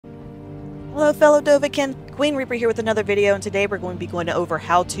Hello fellow Dovahkiin, Queen Reaper here with another video, and today we're going to be going over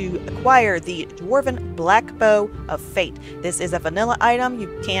how to acquire the Dwarven Black Bow of Fate. This is a vanilla item.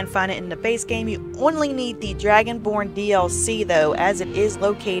 You can find it in the base game. You only need the Dragonborn DLC though, as it is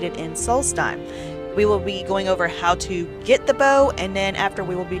located in Solstheim. We will be going over how to get the bow, and then after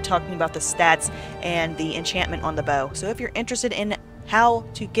we will be talking about the stats and the enchantment on the bow. So if you're interested in how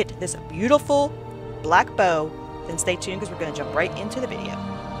to get this beautiful black bow, then stay tuned because we're going to jump right into the video.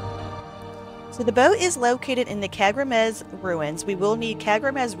 So the bow is located in the Kagramez ruins. We will need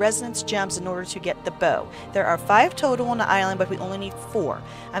Kagramez resonance gems in order to get the bow. There are 5 total on the island, but we only need 4.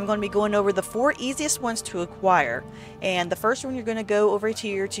 I'm going to be going over the 4 easiest ones to acquire. And the first one, you're going to go over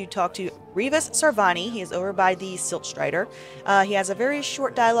here to talk to Revis Sarvani. He is over by the Silt Strider. He has a very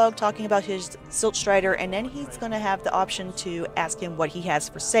short dialogue talking about his Silt Strider, and then he's going to have the option to ask him what he has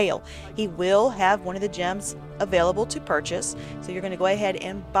for sale. He will have one of the gems available to purchase, so you're going to go ahead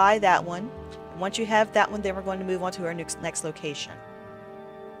and buy that one. Once you have that one, then we're going to move on to our next location.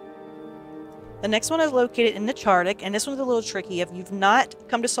 The next one is located in the Chardic, and this one's a little tricky. If you've not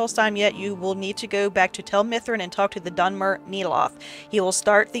come to Solstheim yet, you will need to go back to Tel Mithrin and talk to the Dunmer Neeloth. He will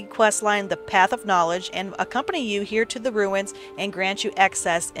start the quest line, The Path of Knowledge, and accompany you here to the ruins and grant you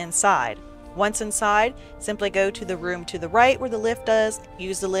access inside. Once inside, simply go to the room to the right where the lift does,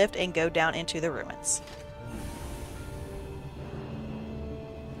 use the lift, and go down into the ruins.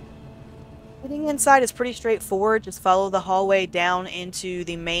 Getting inside is pretty straightforward. Just follow the hallway down into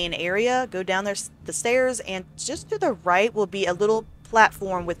the main area. Go down there, the stairs, and just to the right will be a little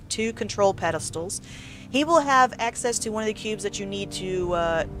platform with 2 control pedestals. He will have access to one of the cubes that you need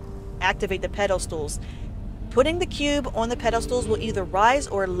to activate the pedestals. Putting the cube on the pedestals will either rise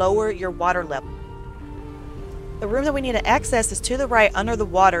or lower your water level. The room that we need to access is to the right under the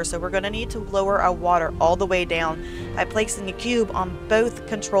water, so we're going to need to lower our water all the way down by placing a cube on both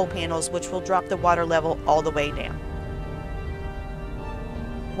control panels, which will drop the water level all the way down.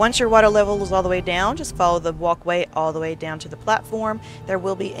 Once your water level is all the way down, just follow the walkway all the way down to the platform. There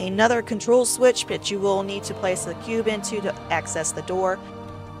will be another control switch that you will need to place the cube into to access the door.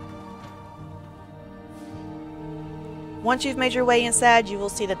 Once you've made your way inside, you will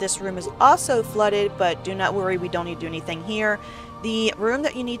see that this room is also flooded, but do not worry, we don't need to do anything here. The room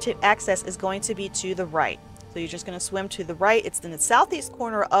that you need to access is going to be to the right. So you're just going to swim to the right. It's in the southeast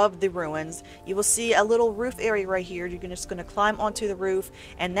corner of the ruins. You will see a little roof area right here. You're just going to climb onto the roof,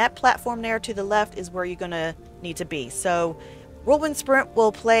 and that platform there to the left is where you're going to need to be. So Whirlwind Sprint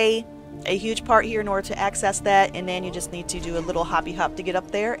will play a huge part here in order to access that, and then you just need to do a little hoppy hop to get up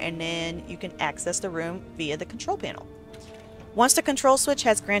there, and then you can access the room via the control panel. Once the control switch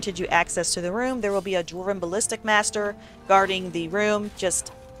has granted you access to the room, there will be a Dwarven Ballistic Master guarding the room.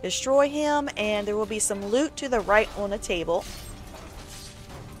 Just destroy him, and there will be some loot to the right on a table.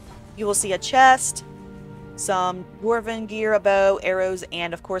 You will see a chest, some Dwarven gear, a bow, arrows,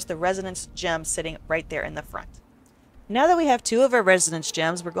 and of course the Resonance Gem sitting right there in the front. Now that we have 2 of our Resonance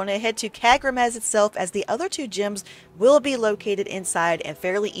Gems, we're going to head to Kagramez itself, as the other 2 gems will be located inside and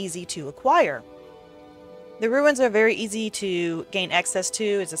fairly easy to acquire. The ruins are very easy to gain access to.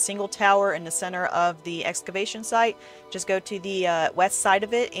 It's a single tower in the center of the excavation site. Just go to the west side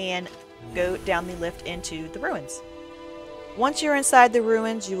of it and go down the lift into the ruins. Once you're inside the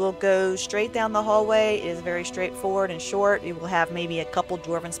ruins, you will go straight down the hallway. It is very straightforward and short. You will have maybe a couple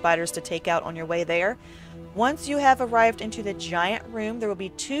Dwarven spiders to take out on your way there. Once you have arrived into the giant room, there will be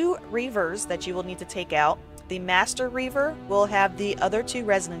 2 Reavers that you will need to take out. The Master Reaver will have the other 2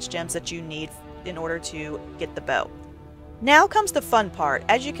 Resonance Gems that you need in order to get the bow. Now comes the fun part.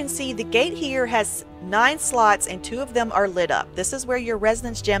 As you can see, the gate here has 9 slots and 2 of them are lit up. This is where your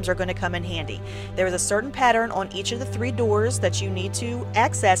Resonance Gems are going to come in handy. There is a certain pattern on each of the 3 doors that you need to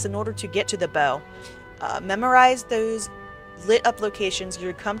access in order to get to the bow. Memorize those lit up locations.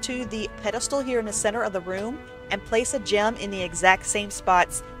 You come to the pedestal here in the center of the room and place a gem in the exact same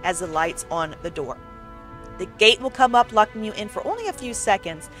spots as the lights on the door. The gate will come up, locking you in for only a few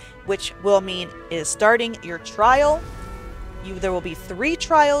seconds, which will mean it is starting your trial. There will be 3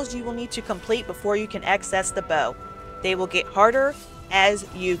 trials you will need to complete before you can access the bow. They will get harder as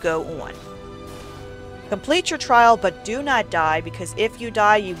you go on. Complete your trial, but do not die, because if you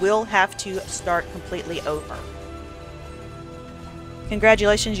die, you will have to start completely over.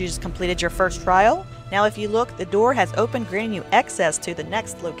 Congratulations, you just completed your first trial. Now if you look, the door has opened, granting you access to the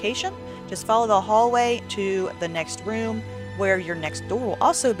next location. Just follow the hallway to the next room, where your next door will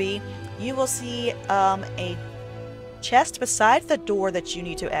also be. You will see a chest beside the door that you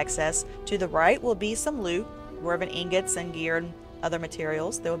need to access. To the right will be some loot, Dwarven ingots and gear and other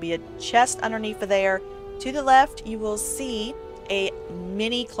materials. There will be a chest underneath there. To the left, you will see a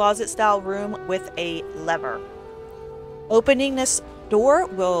mini closet style room with a lever. Opening this door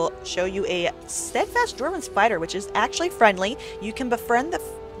will show you a steadfast Dwarven spider, which is actually friendly. You can befriend the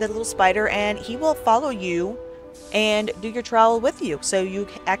little spider and he will follow you and do your trial with you. So you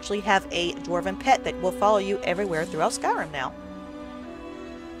actually have a Dwarven pet that will follow you everywhere throughout Skyrim now.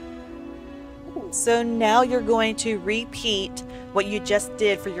 So now you're going to repeat what you just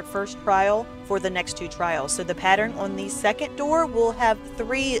did for your first trial for the next 2 trials. So the pattern on the second door will have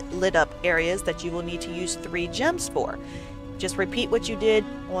 3 lit up areas that you will need to use 3 gems for. Just repeat what you did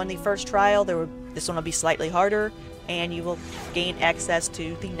on the first trial. This one will be slightly harder and you will gain access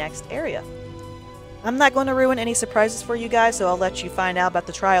to the next area. I'm not going to ruin any surprises for you guys, so I'll let you find out about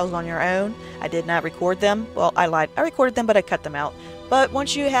the trials on your own. I did not record them. Well, I lied. I recorded them, but I cut them out. But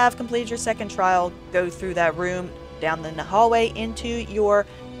once you have completed your second trial, go through that room, down the hallway into your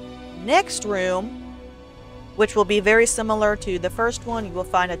next room, which will be very similar to the first one. You will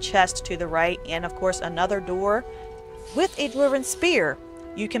find a chest to the right and, of course, another door with a Dwarven spear.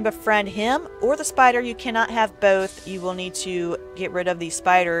 You can befriend him or the spider. You cannot have both. You will need to get rid of the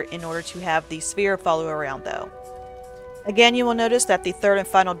spider in order to have the sphere follow around, though. Again, you will notice that the third and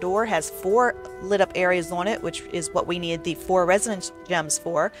final door has 4 lit up areas on it, which is what we need the 4 residence gems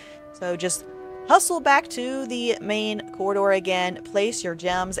for. So just hustle back to the main corridor again, place your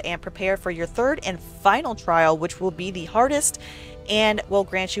gems, and prepare for your third and final trial, which will be the hardest and will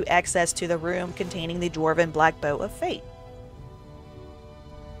grant you access to the room containing the Dwarven Black Bow of Fate.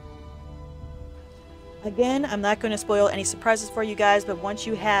 Again, I'm not going to spoil any surprises for you guys, but once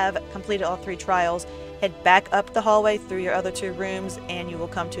you have completed all 3 trials, head back up the hallway through your other 2 rooms and you will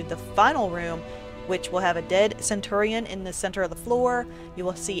come to the final room, which will have a dead centurion in the center of the floor. You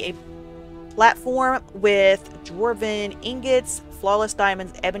will see a platform with Dwarven ingots, flawless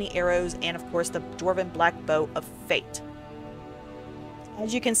diamonds, ebony arrows, and of course the Dwarven Black Bow of Fate.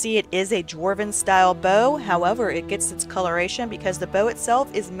 As you can see, it is a Dwarven style bow. However, it gets its coloration because the bow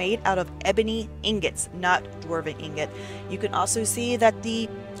itself is made out of ebony ingots, not Dwarven ingot. You can also see that the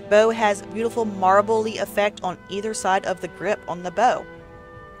bow has beautiful marbly effect on either side of the grip on the bow.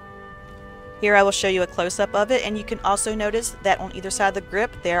 Here I will show you a close-up of it, and you can also notice that on either side of the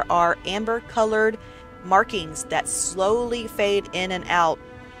grip there are amber colored markings that slowly fade in and out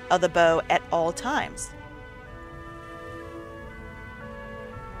of the bow at all times.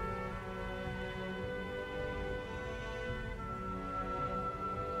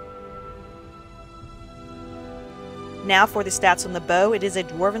 Now for the stats on the bow. It is a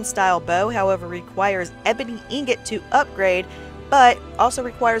Dwarven style bow, however requires ebony ingot to upgrade, but also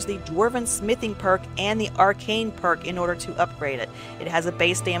requires the Dwarven smithing perk and the arcane perk in order to upgrade it. It has a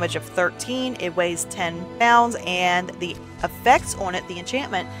base damage of 13, it weighs 10 pounds, and the effects on it, the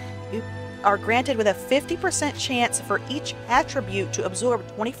enchantment, you are granted with a 50% chance for each attribute to absorb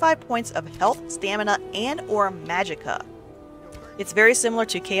 25 points of health, stamina, and or magicka. It's very similar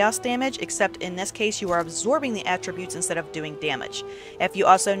to chaos damage, except in this case you are absorbing the attributes instead of doing damage. If you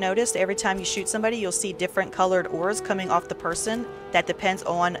also noticed, every time you shoot somebody, you'll see different colored auras coming off the person. That depends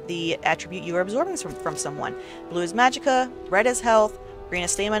on the attribute you are absorbing from someone. Blue is magicka, red is health, green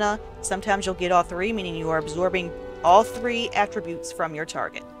is stamina. Sometimes you'll get all 3, meaning you are absorbing all 3 attributes from your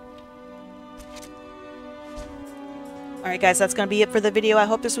target. Alright guys, that's going to be it for the video. I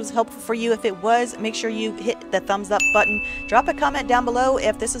hope this was helpful for you. If it was, make sure you hit the thumbs up button. Drop a comment down below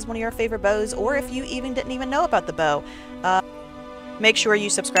if this is one of your favorite bows, or if you didn't even know about the bow. Make sure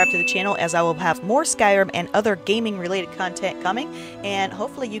you subscribe to the channel, as I will have more Skyrim and other gaming related content coming. And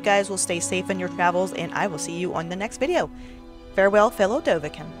hopefully you guys will stay safe in your travels, and I will see you on the next video. Farewell, fellow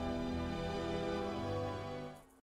Dovahkiin.